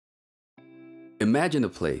Imagine a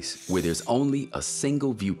place where there's only a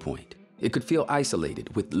single viewpoint. It could feel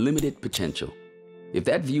isolated with limited potential. If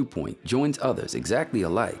that viewpoint joins others exactly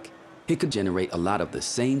alike, it could generate a lot of the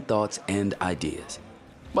same thoughts and ideas.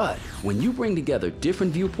 But when you bring together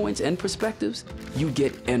different viewpoints and perspectives, you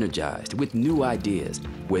get energized with new ideas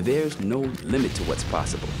where there's no limit to what's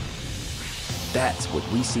possible. That's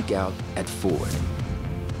what we seek out at Ford.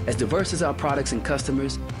 As diverse as our products and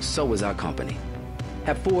customers, so is our company.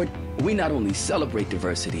 At Ford, we not only celebrate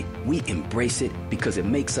diversity, we embrace it because it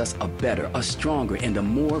makes us a better, a stronger, and a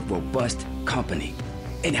more robust company.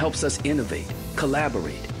 It helps us innovate,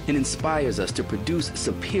 collaborate, and inspires us to produce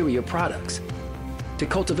superior products, to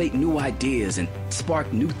cultivate new ideas and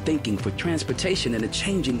spark new thinking for transportation in a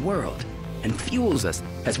changing world, and fuels us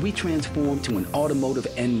as we transform to an automotive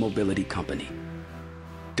and mobility company.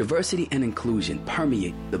 Diversity and inclusion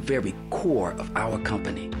permeate the very core of our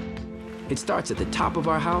company. It starts at the top of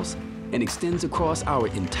our house and extends across our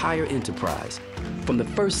entire enterprise, from the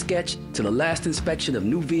first sketch to the last inspection of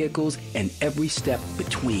new vehicles and every step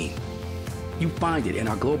between. You find it in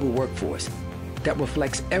our global workforce that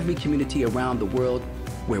reflects every community around the world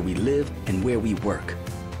where we live and where we work.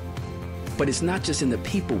 But it's not just in the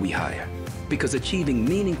people we hire, because achieving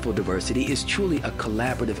meaningful diversity is truly a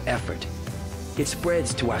collaborative effort. It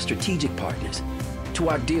spreads to our strategic partners, to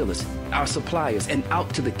our dealers, our suppliers, and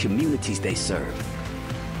out to the communities they serve.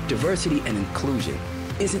 Diversity and inclusion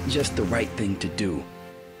isn't just the right thing to do.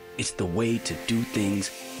 It's the way to do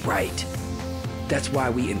things right. That's why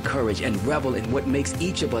we encourage and revel in what makes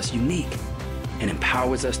each of us unique and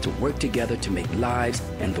empowers us to work together to make lives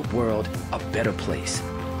and the world a better place.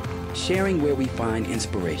 Sharing where we find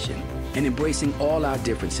inspiration and embracing all our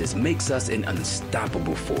differences makes us an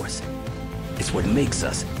unstoppable force. It's what makes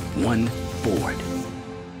us one Ford.